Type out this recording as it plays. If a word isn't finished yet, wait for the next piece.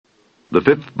The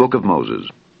fifth book of Moses,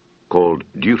 called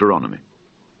Deuteronomy.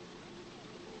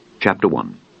 Chapter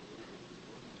 1.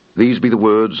 These be the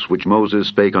words which Moses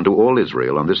spake unto all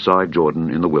Israel on this side Jordan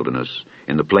in the wilderness,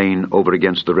 in the plain over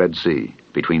against the Red Sea,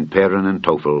 between Paran and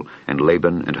Tophel, and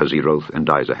Laban and Hazeroth and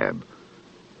Dizahab.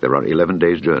 There are 11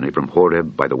 days' journey from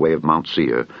Horeb by the way of Mount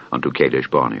Seir unto Kadesh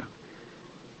Barnea.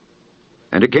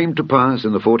 And it came to pass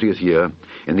in the 40th year,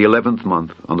 in the 11th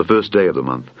month, on the first day of the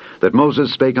month, that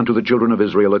Moses spake unto the children of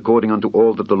Israel according unto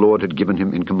all that the Lord had given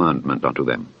him in commandment unto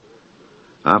them.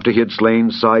 After he had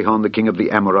slain Sihon the king of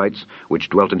the Amorites, which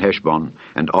dwelt in Heshbon,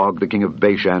 and Og the king of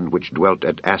Bashan, which dwelt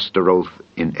at Ashtaroth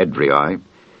in Edrei,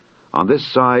 on this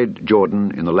side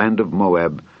Jordan, in the land of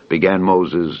Moab, began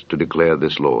Moses to declare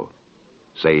this law,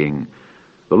 saying,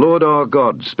 The Lord our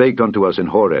God spake unto us in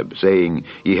Horeb, saying,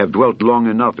 Ye have dwelt long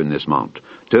enough in this mount.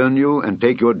 Turn you, and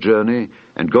take your journey,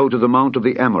 and go to the mount of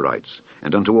the Amorites,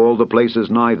 and unto all the places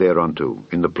nigh thereunto,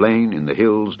 in the plain, in the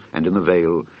hills, and in the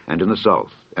vale, and in the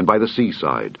south, and by the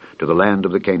seaside, to the land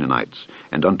of the Canaanites,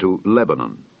 and unto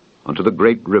Lebanon, unto the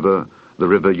great river, the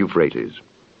river Euphrates.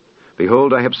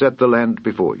 Behold, I have set the land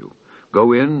before you.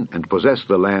 Go in and possess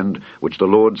the land which the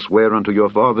Lord sware unto your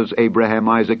fathers Abraham,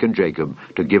 Isaac, and Jacob,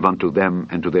 to give unto them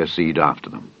and to their seed after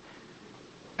them.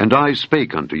 And I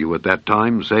spake unto you at that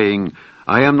time, saying,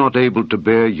 I am not able to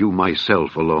bear you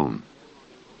myself alone.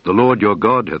 The Lord your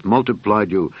God hath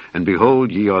multiplied you, and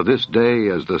behold, ye are this day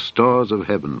as the stars of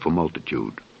heaven for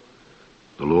multitude.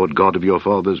 The Lord God of your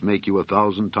fathers make you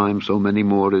 1,000 times so many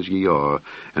more as ye are,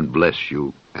 and bless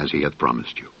you as he hath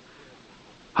promised you.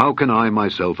 How can I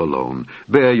myself alone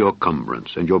bear your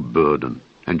cumbrance, and your burden,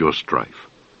 and your strife?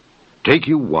 Take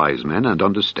you wise men and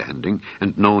understanding,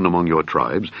 and known among your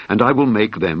tribes, and I will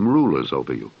make them rulers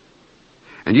over you.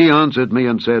 And ye answered me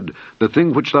and said, The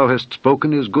thing which thou hast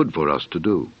spoken is good for us to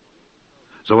do.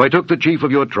 So I took the chief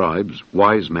of your tribes,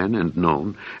 wise men and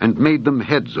known, and made them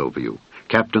heads over you,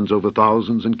 captains over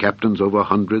thousands, and captains over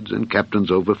hundreds, and captains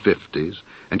over 50s,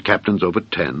 and captains over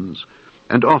 10s,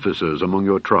 and officers among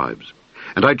your tribes.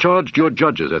 And I charged your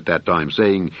judges at that time,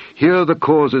 saying, Hear the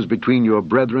causes between your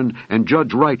brethren, and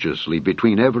judge righteously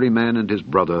between every man and his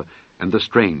brother, and the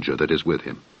stranger that is with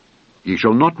him. Ye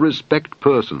shall not respect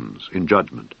persons in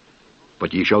judgment,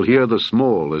 but ye shall hear the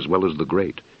small as well as the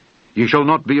great. Ye shall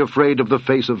not be afraid of the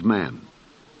face of man,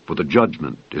 for the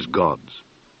judgment is God's.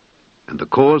 And the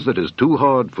cause that is too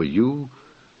hard for you,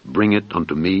 bring it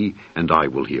unto me, and I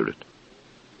will hear it.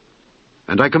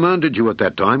 And I commanded you at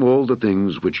that time all the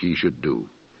things which ye should do.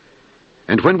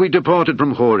 And when we departed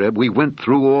from Horeb, we went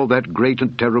through all that great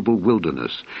and terrible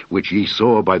wilderness, which ye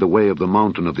saw by the way of the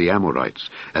mountain of the Amorites,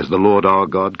 as the Lord our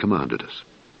God commanded us.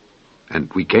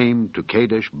 And we came to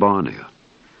Kadesh Barnea.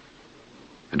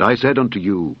 And I said unto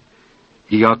you,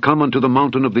 Ye are come unto the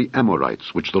mountain of the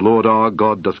Amorites, which the Lord our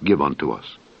God doth give unto us.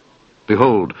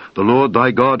 Behold, the Lord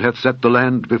thy God hath set the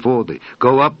land before thee.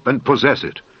 Go up and possess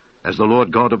it, as the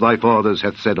Lord God of thy fathers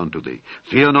hath said unto thee.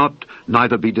 Fear not,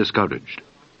 neither be discouraged.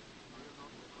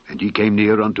 And ye came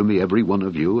near unto me every one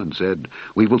of you, and said,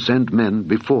 We will send men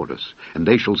before us, and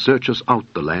they shall search us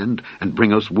out the land, and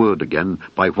bring us word again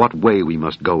by what way we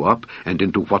must go up, and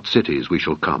into what cities we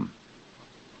shall come.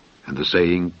 And the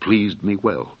saying pleased me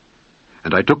well.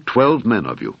 And I took 12 men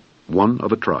of you, one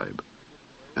of a tribe.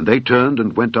 And they turned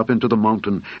and went up into the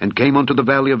mountain, and came unto the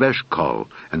valley of Eshcol,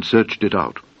 and searched it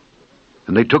out.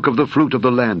 And they took of the fruit of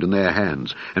the land in their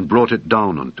hands, and brought it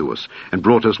down unto us, and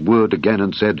brought us word again,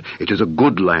 and said, It is a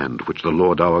good land which the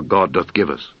Lord our God doth give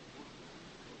us.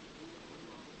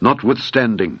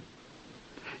 Notwithstanding,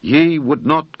 ye would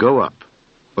not go up,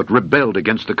 but rebelled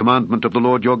against the commandment of the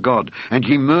Lord your God, and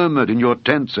ye murmured in your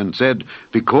tents, and said,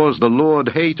 Because the Lord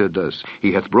hated us,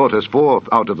 he hath brought us forth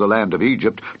out of the land of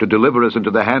Egypt, to deliver us into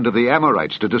the hand of the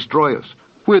Amorites, to destroy us.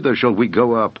 Whither shall we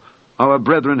go up? Our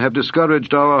brethren have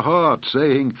discouraged our heart,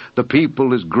 saying, The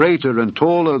people is greater and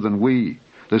taller than we.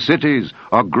 The cities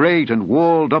are great and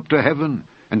walled up to heaven,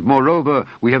 and moreover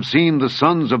we have seen the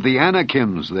sons of the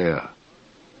Anakims there.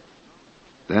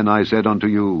 Then I said unto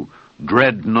you,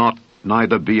 Dread not,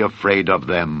 neither be afraid of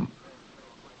them.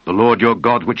 The Lord your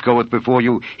God which goeth before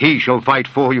you, he shall fight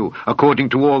for you, according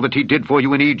to all that he did for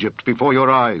you in Egypt before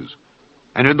your eyes.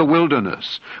 And in the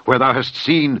wilderness, where thou hast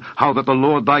seen how that the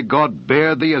Lord thy God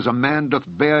bare thee as a man doth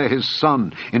bear his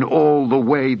son, in all the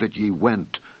way that ye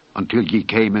went, until ye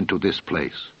came into this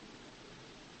place.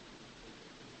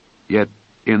 Yet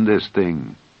in this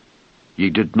thing ye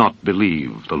did not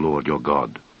believe the Lord your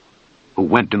God, who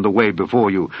went in the way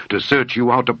before you, to search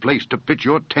you out a place to pitch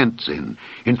your tents in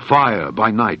fire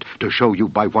by night, to show you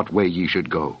by what way ye should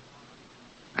go,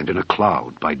 and in a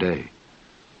cloud by day.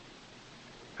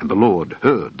 And the Lord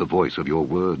heard the voice of your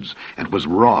words, and was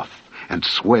wroth, and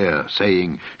sware,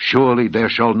 saying, Surely there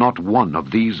shall not one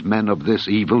of these men of this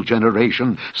evil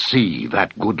generation see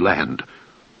that good land,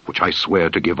 which I swear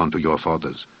to give unto your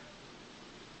fathers.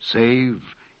 Save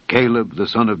Caleb the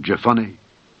son of Jephunneh,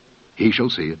 he shall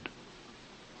see it.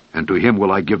 And to him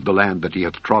will I give the land that he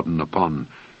hath trodden upon,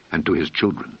 and to his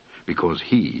children, because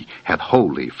he hath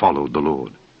wholly followed the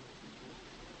Lord.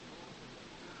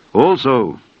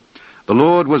 Also, the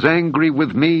Lord was angry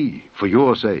with me for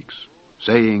your sakes,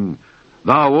 saying,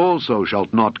 Thou also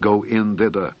shalt not go in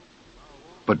thither.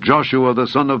 But Joshua the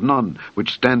son of Nun,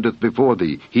 which standeth before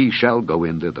thee, he shall go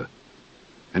in thither.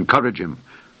 Encourage him,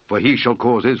 for he shall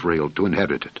cause Israel to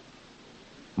inherit it.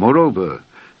 Moreover,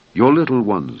 your little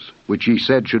ones, which ye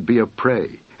said should be a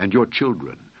prey, and your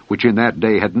children, which in that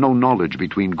day had no knowledge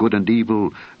between good and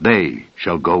evil, they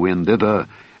shall go in thither,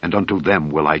 and unto them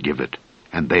will I give it,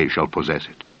 and they shall possess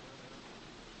it.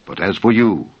 But as for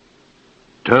you,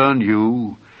 turn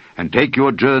you, and take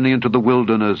your journey into the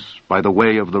wilderness by the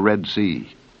way of the Red Sea.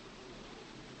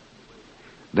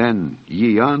 Then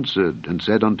ye answered, and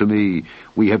said unto me,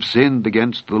 We have sinned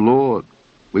against the Lord.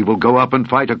 We will go up and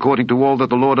fight according to all that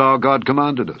the Lord our God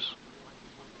commanded us.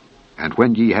 And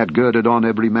when ye had girded on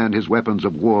every man his weapons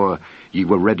of war, ye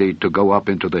were ready to go up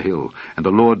into the hill. And the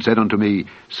Lord said unto me,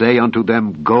 Say unto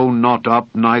them, Go not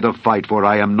up, neither fight, for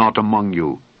I am not among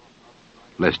you,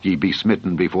 lest ye be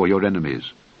smitten before your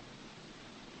enemies.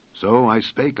 So I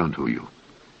spake unto you.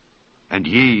 And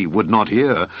ye would not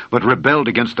hear, but rebelled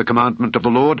against the commandment of the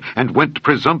Lord, and went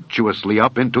presumptuously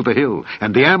up into the hill.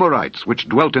 And the Amorites, which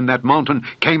dwelt in that mountain,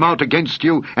 came out against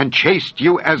you, and chased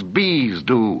you as bees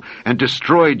do, and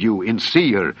destroyed you in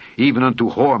Seir, even unto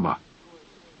Hormah.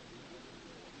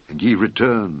 And ye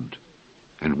returned,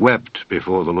 and wept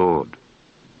before the Lord.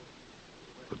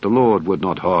 But the Lord would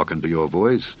not hearken to your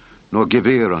voice, nor give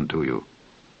ear unto you.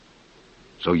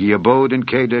 So ye abode in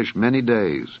Kadesh many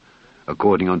days,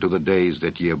 according unto the days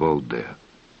that ye abode there.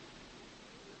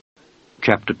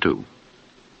 Chapter 2.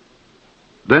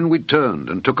 Then we turned,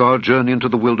 and took our journey into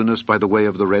the wilderness by the way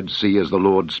of the Red Sea, as the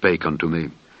Lord spake unto me.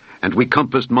 And we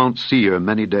compassed Mount Seir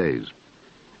many days.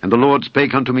 And the Lord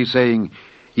spake unto me, saying,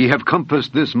 Ye have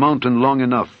compassed this mountain long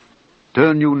enough.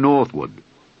 Turn you northward,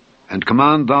 and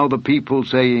command thou the people,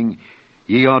 saying,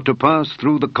 Ye are to pass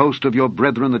through the coast of your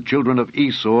brethren the children of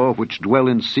Esau, which dwell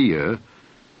in Seir,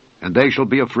 and they shall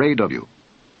be afraid of you.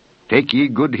 Take ye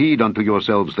good heed unto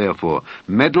yourselves, therefore.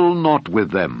 Meddle not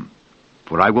with them,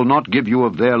 for I will not give you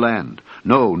of their land,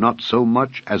 no, not so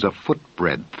much as a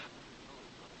footbreadth,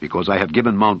 because I have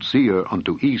given Mount Seir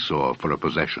unto Esau for a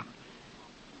possession.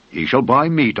 Ye shall buy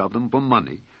meat of them for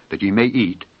money, that ye may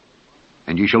eat,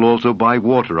 and ye shall also buy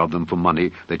water of them for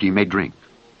money, that ye may drink.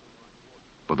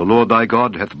 For the Lord thy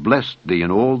God hath blessed thee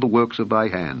in all the works of thy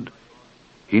hand.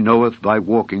 He knoweth thy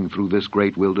walking through this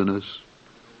great wilderness.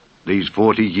 These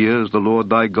 40 years the Lord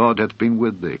thy God hath been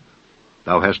with thee.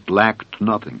 Thou hast lacked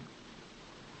nothing.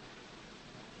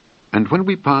 And when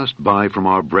we passed by from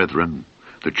our brethren,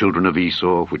 the children of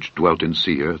Esau, which dwelt in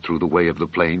Seir, through the way of the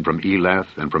plain from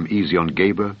Elath and from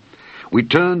Ezion-Geber, we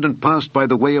turned and passed by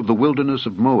the way of the wilderness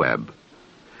of Moab.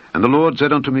 And the Lord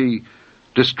said unto me,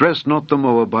 Distress not the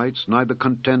Moabites, neither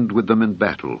contend with them in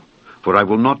battle, for I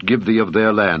will not give thee of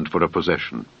their land for a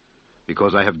possession,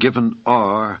 because I have given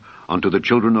Ar unto the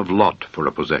children of Lot for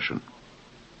a possession.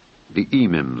 The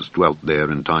Emims dwelt there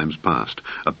in times past,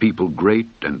 a people great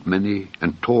and many,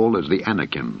 and tall as the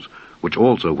Anakims, which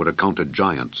also were accounted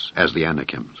giants as the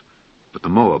Anakims. But the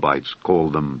Moabites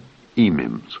called them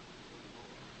Emims.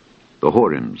 The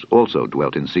Horims also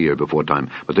dwelt in Seir before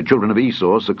time, but the children of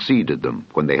Esau succeeded them,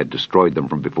 when they had destroyed them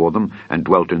from before them, and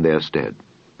dwelt in their stead,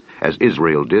 as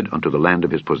Israel did unto the land of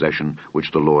his possession,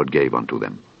 which the Lord gave unto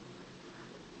them.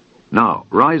 Now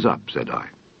rise up, said I,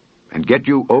 and get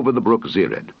you over the brook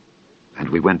Zered. And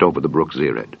we went over the brook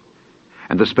Zered.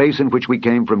 And the space in which we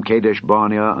came from Kadesh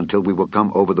Barnea until we were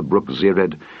come over the brook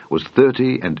Zered was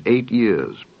 38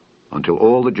 years, until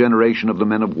all the generation of the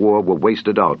men of war were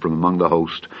wasted out from among the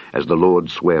host, as the Lord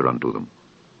sware unto them.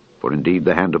 For indeed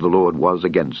the hand of the Lord was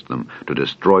against them, to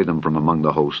destroy them from among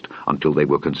the host, until they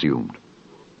were consumed.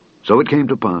 So it came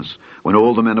to pass, when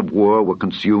all the men of war were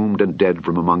consumed and dead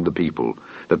from among the people,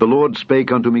 that the Lord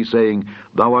spake unto me, saying,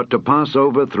 Thou art to pass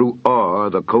over through Ar,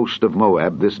 the coast of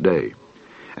Moab, this day.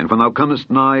 And when thou comest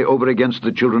nigh over against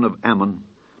the children of Ammon,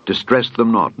 distress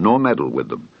them not, nor meddle with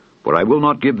them. For I will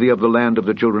not give thee of the land of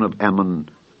the children of Ammon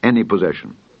any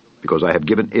possession, because I have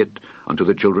given it unto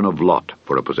the children of Lot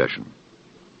for a possession.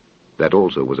 That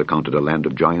also was accounted a land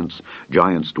of giants.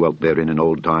 Giants dwelt therein in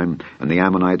old time, and the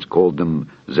Ammonites called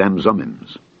them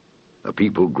Zamzummims. a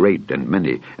people great and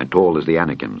many and tall as the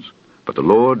Anakims. But the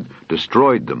Lord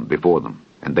destroyed them before them,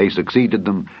 and they succeeded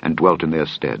them and dwelt in their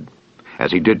stead,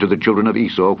 as he did to the children of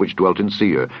Esau which dwelt in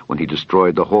Seir, when he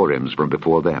destroyed the Horims from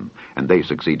before them, and they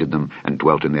succeeded them and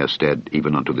dwelt in their stead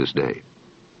even unto this day.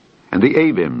 And the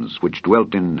Avims which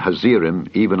dwelt in Hazerim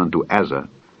even unto Azza,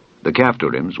 the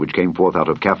Caphtorims which came forth out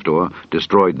of Caphtor,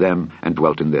 destroyed them and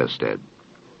dwelt in their stead.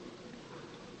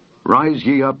 Rise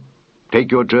ye up,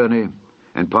 take your journey,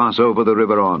 and pass over the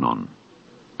river Arnon.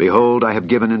 Behold, I have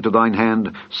given into thine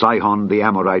hand Sihon the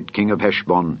Amorite, king of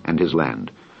Heshbon, and his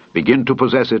land. Begin to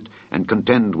possess it, and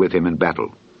contend with him in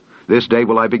battle. This day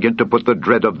will I begin to put the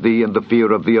dread of thee and the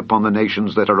fear of thee upon the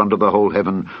nations that are under the whole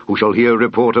heaven, who shall hear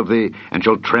report of thee, and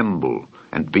shall tremble,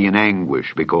 and be in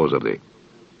anguish because of thee.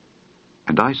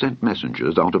 And I sent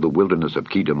messengers out of the wilderness of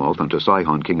Kedemoth unto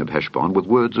Sihon king of Heshbon with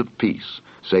words of peace,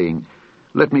 saying,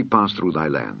 Let me pass through thy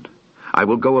land. I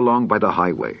will go along by the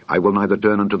highway. I will neither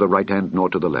turn unto the right hand nor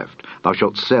to the left. Thou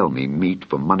shalt sell me meat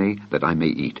for money that I may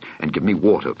eat, and give me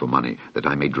water for money that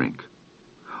I may drink.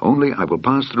 Only I will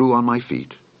pass through on my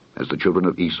feet, as the children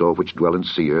of Esau which dwell in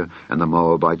Seir, and the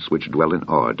Moabites which dwell in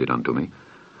Ar did unto me,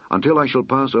 until I shall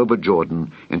pass over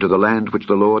Jordan into the land which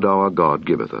the Lord our God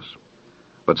giveth us.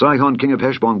 But Sihon king of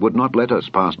Heshbon would not let us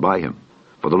pass by him.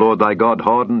 For the Lord thy God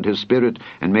hardened his spirit,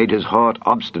 and made his heart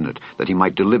obstinate, that he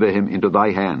might deliver him into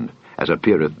thy hand, as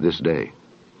appeareth this day.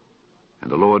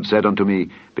 And the Lord said unto me,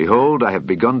 Behold, I have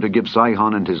begun to give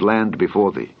Sihon and his land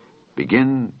before thee.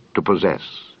 Begin to possess,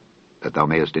 that thou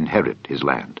mayest inherit his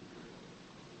land.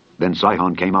 Then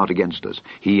Sihon came out against us,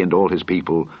 he and all his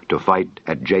people, to fight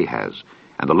at Jahaz,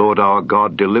 and the Lord our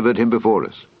God delivered him before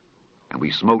us. And we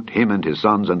smote him and his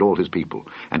sons and all his people.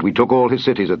 And we took all his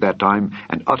cities at that time,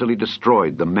 and utterly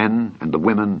destroyed the men and the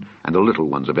women and the little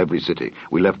ones of every city.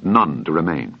 We left none to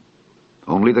remain.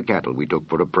 Only the cattle we took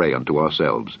for a prey unto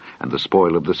ourselves, and the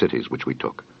spoil of the cities which we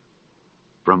took.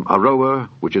 From Aroer,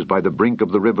 which is by the brink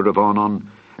of the river of Arnon,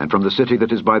 and from the city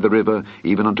that is by the river,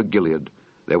 even unto Gilead,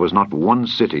 there was not one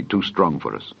city too strong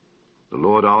for us. The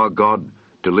Lord our God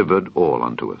delivered all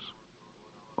unto us.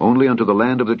 Only unto the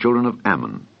land of the children of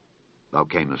Ammon thou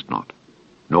camest not,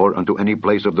 nor unto any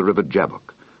place of the river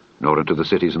Jabbok, nor unto the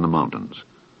cities in the mountains,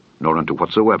 nor unto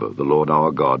whatsoever the Lord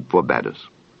our God forbade us.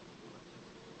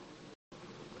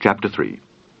 Chapter 3.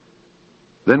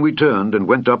 Then we turned and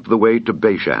went up the way to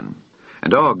Bashan,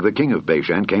 and Og the king of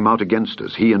Bashan came out against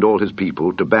us, he and all his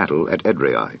people, to battle at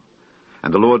Edrei.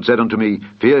 And the Lord said unto me,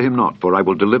 Fear him not, for I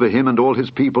will deliver him and all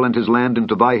his people and his land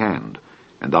into thy hand,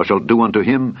 and thou shalt do unto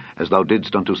him as thou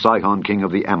didst unto Sihon king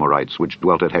of the Amorites, which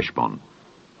dwelt at Heshbon.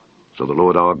 So the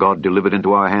Lord our God delivered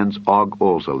into our hands Og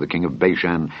also, the king of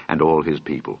Bashan, and all his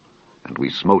people. And we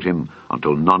smote him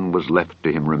until none was left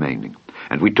to him remaining.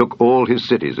 And we took all his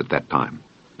cities at that time.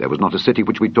 There was not a city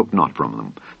which we took not from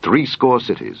them. 70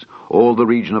 cities, all the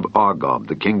region of Argob,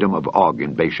 the kingdom of Og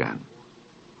in Bashan.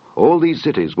 All these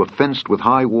cities were fenced with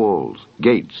high walls,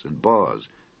 gates, and bars,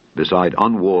 beside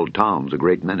unwalled towns a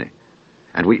great many.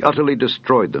 And we utterly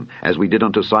destroyed them, as we did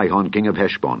unto Sihon king of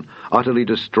Heshbon, utterly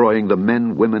destroying the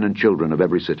men, women, and children of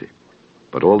every city.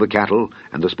 But all the cattle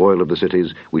and the spoil of the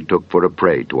cities we took for a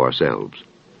prey to ourselves.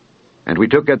 And we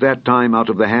took at that time out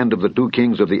of the hand of the 2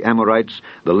 kings of the Amorites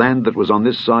the land that was on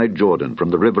this side Jordan, from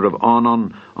the river of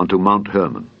Arnon unto Mount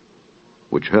Hermon,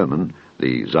 which Hermon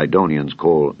the Zidonians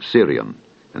call Sirion,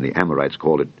 and the Amorites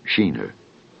call it Shinher.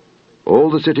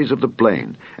 All the cities of the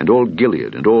plain, and all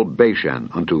Gilead, and all Bashan,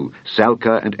 unto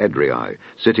Salcah and Edrei,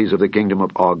 cities of the kingdom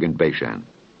of Og in Bashan.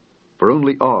 For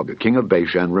only Og, king of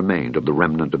Bashan, remained of the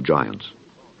remnant of giants.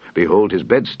 Behold, his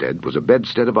bedstead was a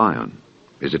bedstead of iron.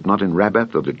 Is it not in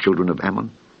Rabbath of the children of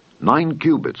Ammon? 9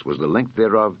 cubits was the length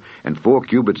thereof, and 4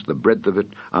 cubits the breadth of it,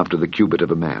 after the cubit of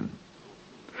a man.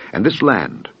 And this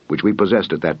land, which we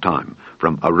possessed at that time,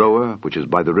 from Aroer, which is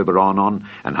by the river Arnon,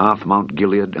 and half Mount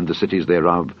Gilead, and the cities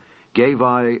thereof, gave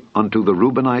I unto the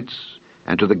Reubenites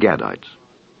and to the Gadites.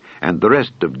 And the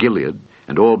rest of Gilead,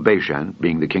 and all Bashan,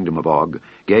 being the kingdom of Og,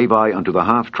 gave I unto the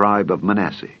half-tribe of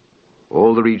Manasseh,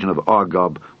 all the region of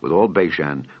Argob, with all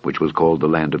Bashan, which was called the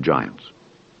land of giants.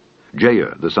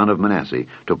 Jair, the son of Manasseh,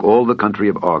 took all the country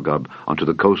of Argob unto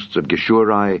the coasts of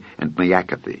Geshuri and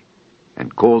Maacathi,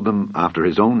 and called them after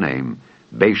his own name,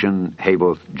 Bashan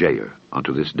Havoth Jair,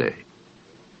 unto this day.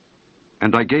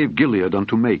 And I gave Gilead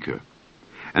unto Machir.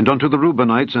 And unto the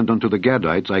Reubenites and unto the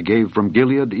Gadites I gave from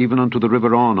Gilead even unto the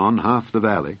river Arnon half the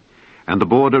valley, and the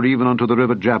border even unto the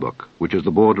river Jabbok, which is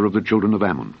the border of the children of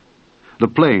Ammon. The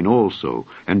plain also,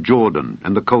 and Jordan,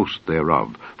 and the coast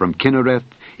thereof, from Kinnereth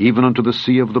even unto the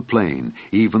sea of the plain,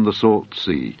 even the salt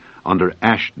sea, under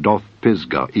Ashdoth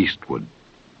Pisgah eastward.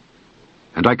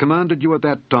 And I commanded you at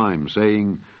that time,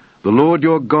 saying, The Lord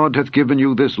your God hath given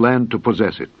you this land to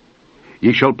possess it.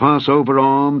 Ye shall pass over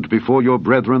armed before your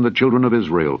brethren the children of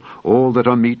Israel, all that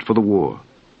are meet for the war.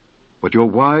 But your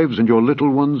wives and your little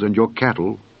ones and your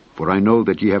cattle, for I know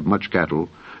that ye have much cattle,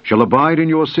 shall abide in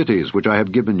your cities which I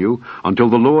have given you, until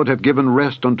the Lord have given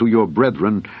rest unto your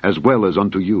brethren as well as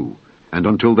unto you, and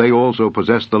until they also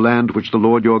possess the land which the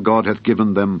Lord your God hath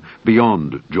given them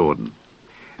beyond Jordan.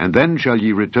 And then shall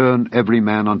ye return every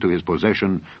man unto his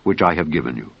possession which I have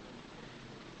given you.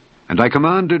 And I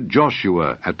commanded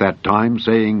Joshua at that time,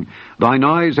 saying, Thine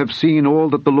eyes have seen all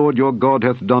that the Lord your God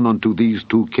hath done unto these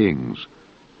 2 kings.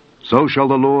 So shall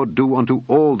the Lord do unto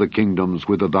all the kingdoms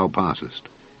whither thou passest.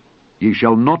 Ye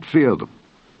shall not fear them,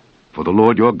 for the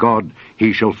Lord your God,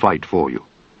 he shall fight for you.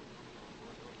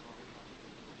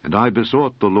 And I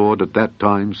besought the Lord at that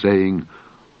time, saying,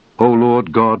 O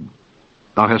Lord God,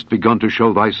 thou hast begun to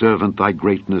show thy servant thy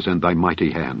greatness and thy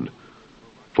mighty hand.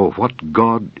 For what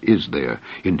God is there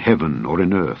in heaven or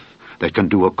in earth that can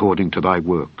do according to thy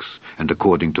works and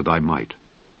according to thy might?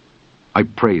 I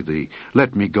pray thee,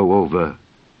 let me go over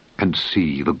and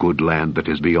see the good land that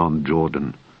is beyond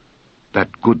Jordan,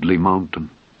 that goodly mountain,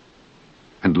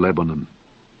 and Lebanon.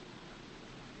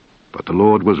 But the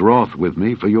Lord was wroth with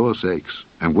me for your sakes,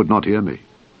 and would not hear me.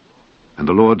 And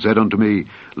the Lord said unto me,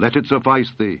 Let it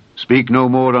suffice thee, speak no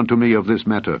more unto me of this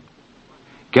matter.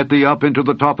 Get thee up into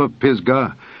the top of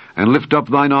Pisgah, and lift up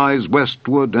thine eyes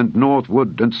westward, and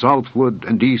northward, and southward,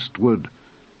 and eastward,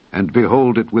 and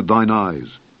behold it with thine eyes.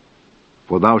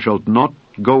 For thou shalt not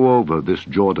go over this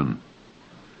Jordan.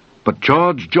 But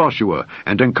charge Joshua,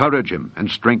 and encourage him, and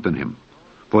strengthen him.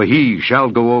 For he shall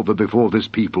go over before this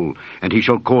people, and he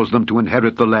shall cause them to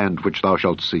inherit the land which thou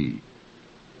shalt see.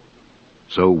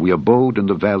 So we abode in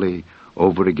the valley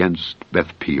over against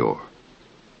Beth Peor.